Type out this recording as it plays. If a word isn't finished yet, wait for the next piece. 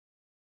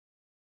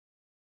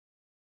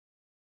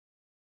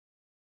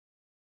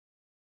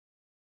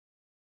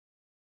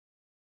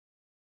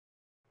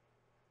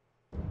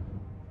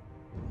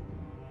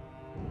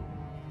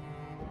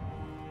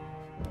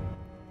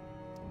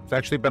It's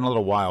actually been a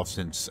little while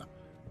since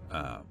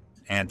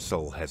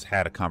Ansel has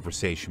had a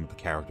conversation with the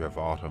character of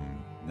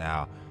Autumn.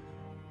 Now,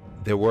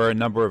 there were a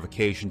number of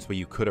occasions where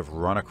you could have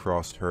run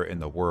across her in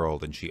the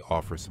world and she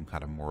offers some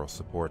kind of moral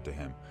support to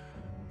him.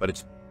 But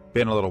it's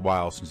been a little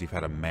while since you've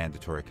had a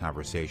mandatory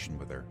conversation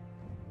with her.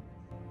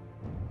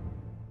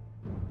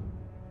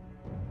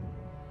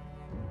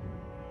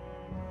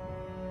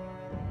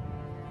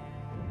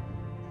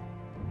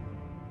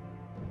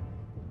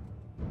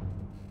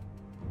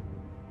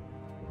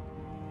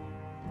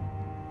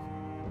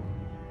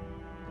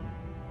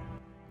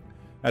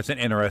 That's an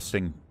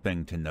interesting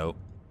thing to note.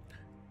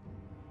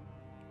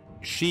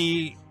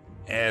 She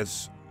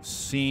has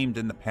seemed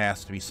in the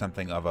past to be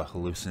something of a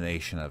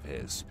hallucination of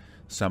his.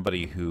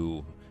 Somebody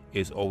who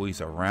is always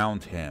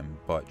around him,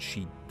 but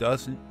she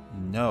doesn't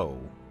know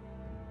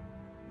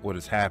what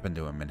has happened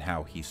to him and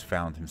how he's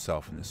found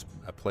himself in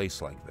a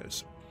place like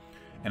this.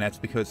 And that's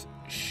because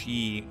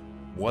she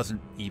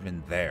wasn't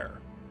even there.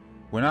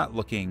 We're not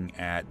looking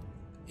at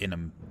in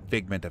a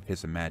figment of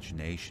his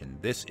imagination.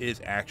 This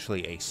is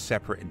actually a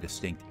separate and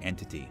distinct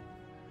entity,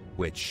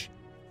 which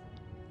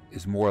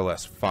is more or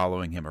less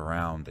following him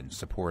around and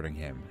supporting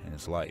him in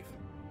his life.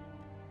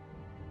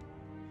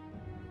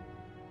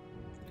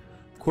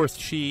 Of course,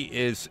 she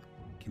is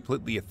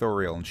completely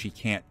ethereal and she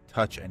can't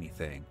touch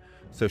anything,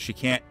 so she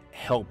can't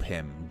help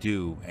him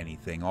do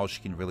anything. All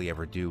she can really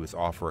ever do is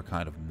offer a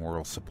kind of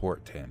moral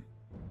support to him.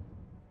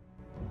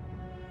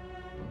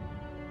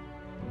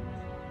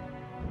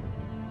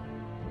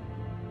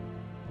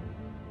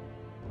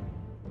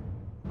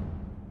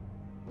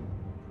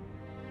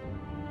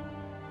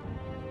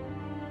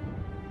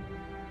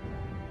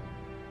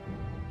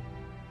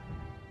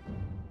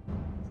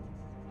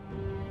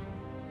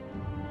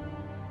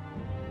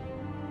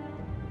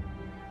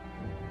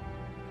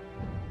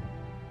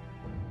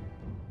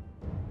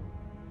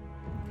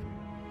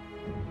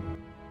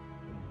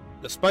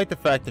 Despite the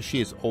fact that she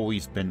has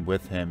always been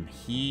with him,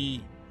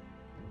 she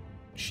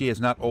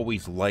has not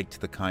always liked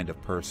the kind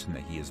of person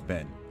that he has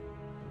been.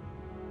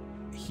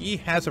 He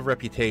has a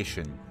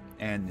reputation,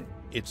 and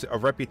it's a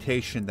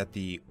reputation that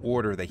the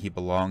order that he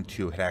belonged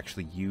to had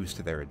actually used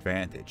to their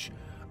advantage,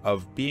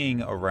 of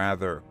being a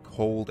rather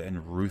cold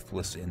and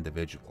ruthless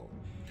individual.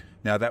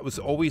 Now, that was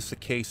always the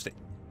case, that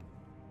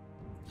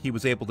he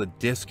was able to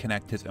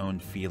disconnect his own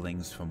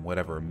feelings from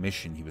whatever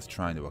mission he was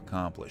trying to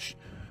accomplish.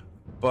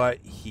 But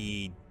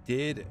he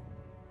did,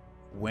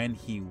 when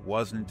he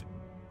wasn't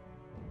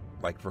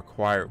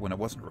when it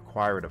wasn't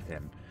required of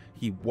him,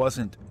 he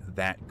wasn't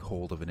that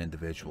cold of an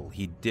individual.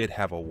 He did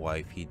have a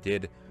wife, he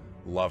did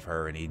love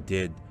her, and he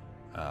did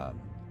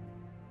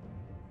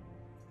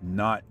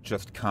not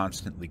just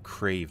constantly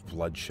crave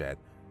bloodshed.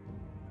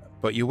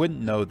 But you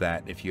wouldn't know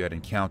that if you had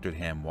encountered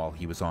him while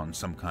he was on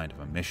some kind of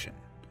a mission.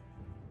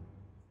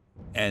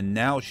 And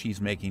now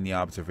she's making the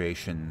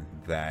observation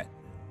that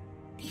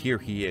here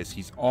he is,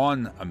 he's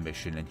on a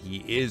mission and he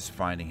is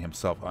finding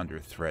himself under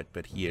threat,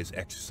 but he is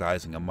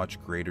exercising a much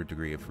greater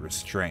degree of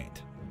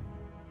restraint.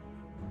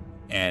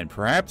 And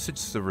perhaps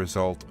it's the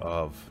result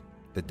of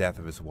the death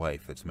of his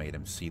wife that's made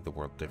him see the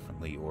world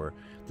differently, or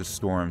the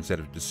storms that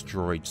have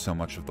destroyed so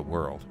much of the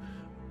world.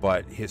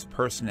 But his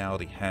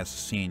personality has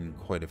seen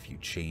quite a few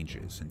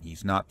changes, and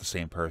he's not the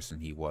same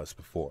person he was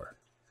before.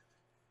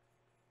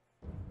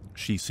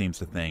 She seems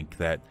to think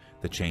that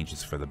the change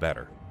is for the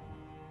better.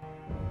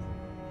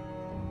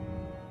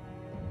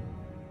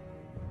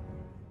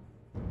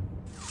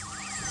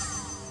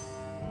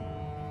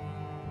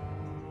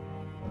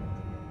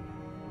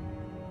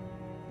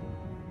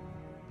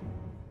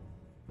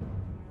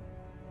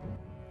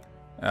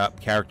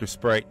 Character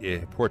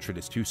sprite, portrait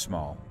is too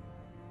small.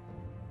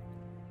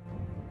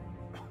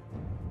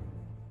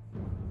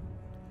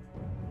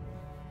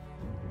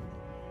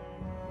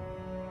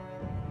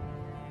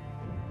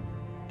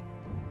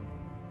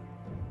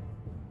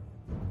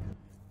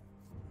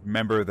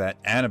 Remember that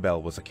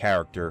Annabel was a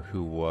character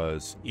who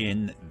was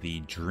in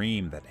the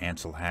dream that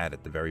Ansel had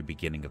at the very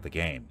beginning of the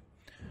game.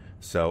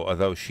 So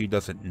although she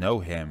doesn't know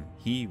him,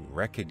 he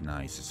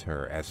recognizes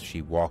her as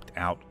she walked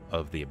out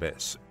of the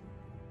abyss.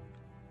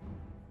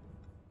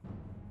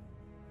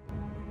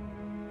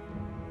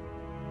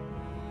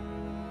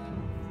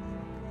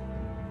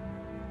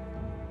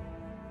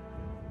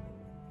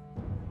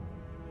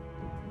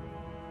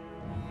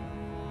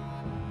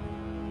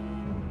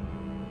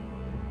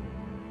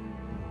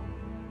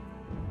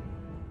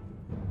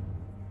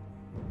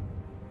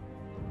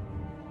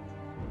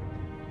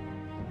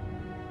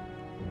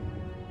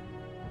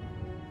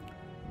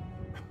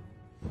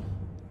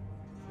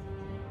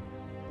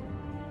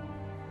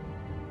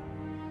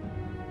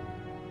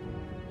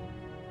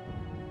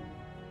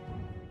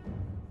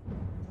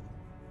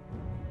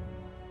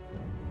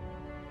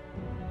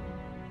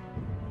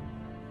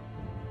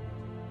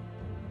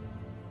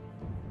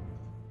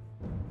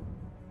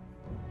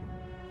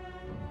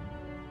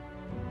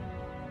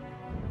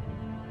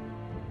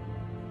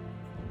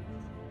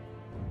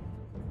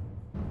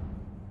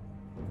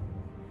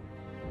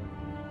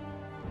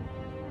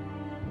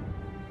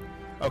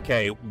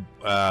 Okay,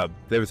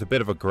 there was a bit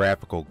of a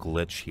graphical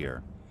glitch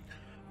here.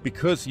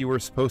 Because you were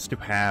supposed to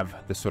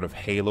have this sort of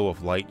halo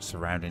of light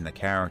surrounding the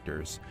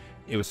characters,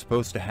 it was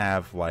supposed to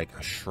have like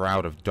a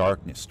shroud of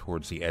darkness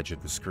towards the edge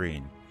of the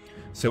screen.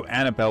 So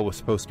Annabelle was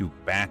supposed to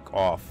back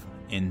off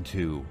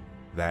into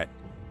that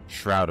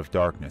shroud of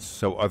darkness.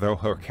 So although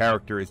her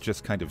character is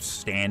just kind of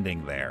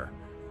standing there,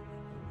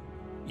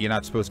 you're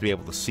not supposed to be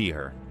able to see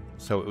her.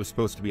 So it was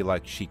supposed to be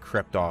like she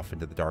crept off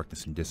into the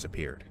darkness and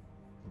disappeared.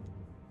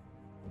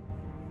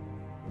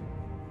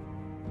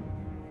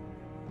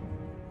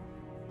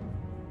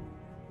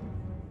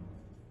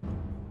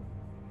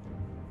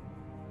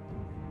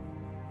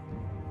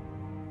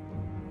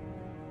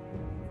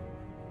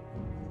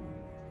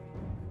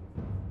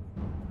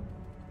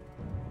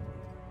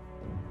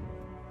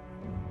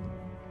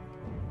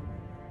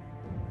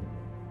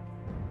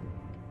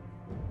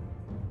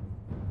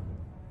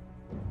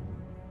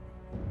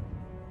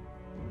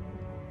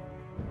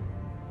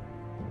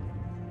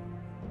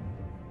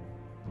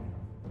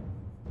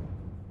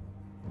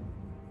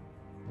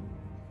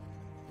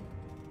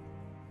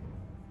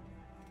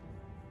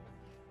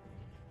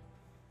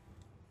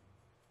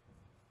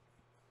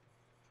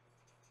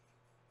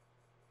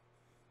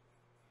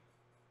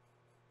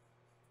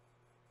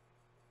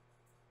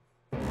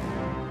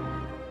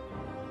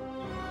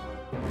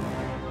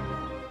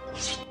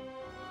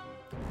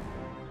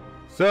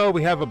 So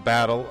we have a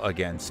battle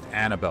against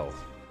Annabel,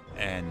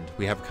 and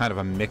we have kind of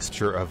a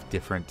mixture of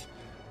different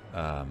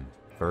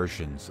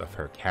versions of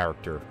her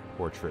character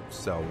portraits.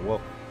 So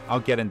I'll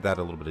get into that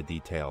a little bit of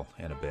detail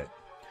in a bit.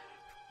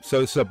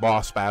 So it's a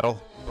boss battle,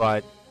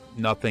 but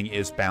nothing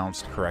is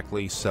balanced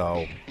correctly,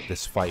 so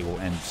this fight will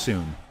end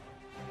soon.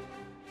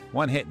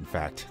 One hit, in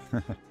fact.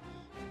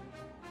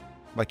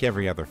 Like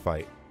every other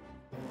fight.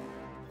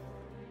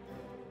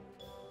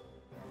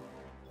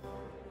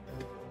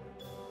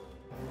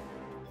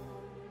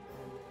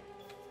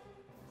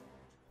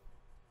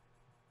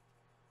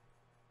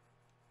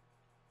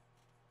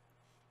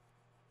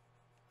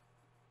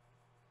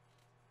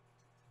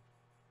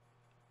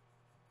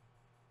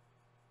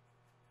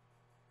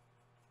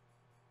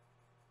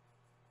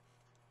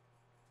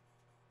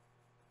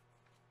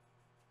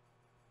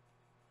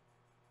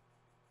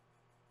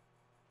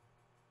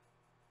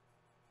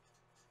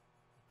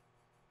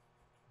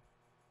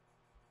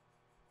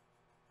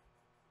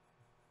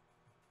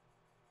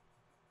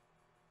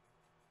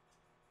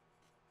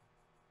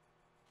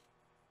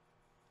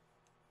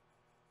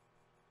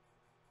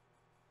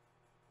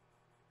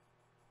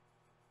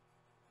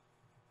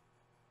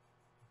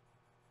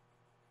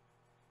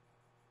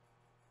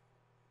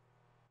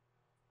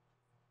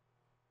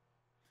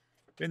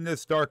 In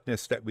this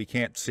darkness that we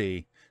can't see.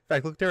 In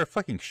fact, look, there are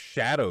fucking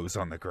shadows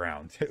on the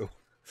ground, too.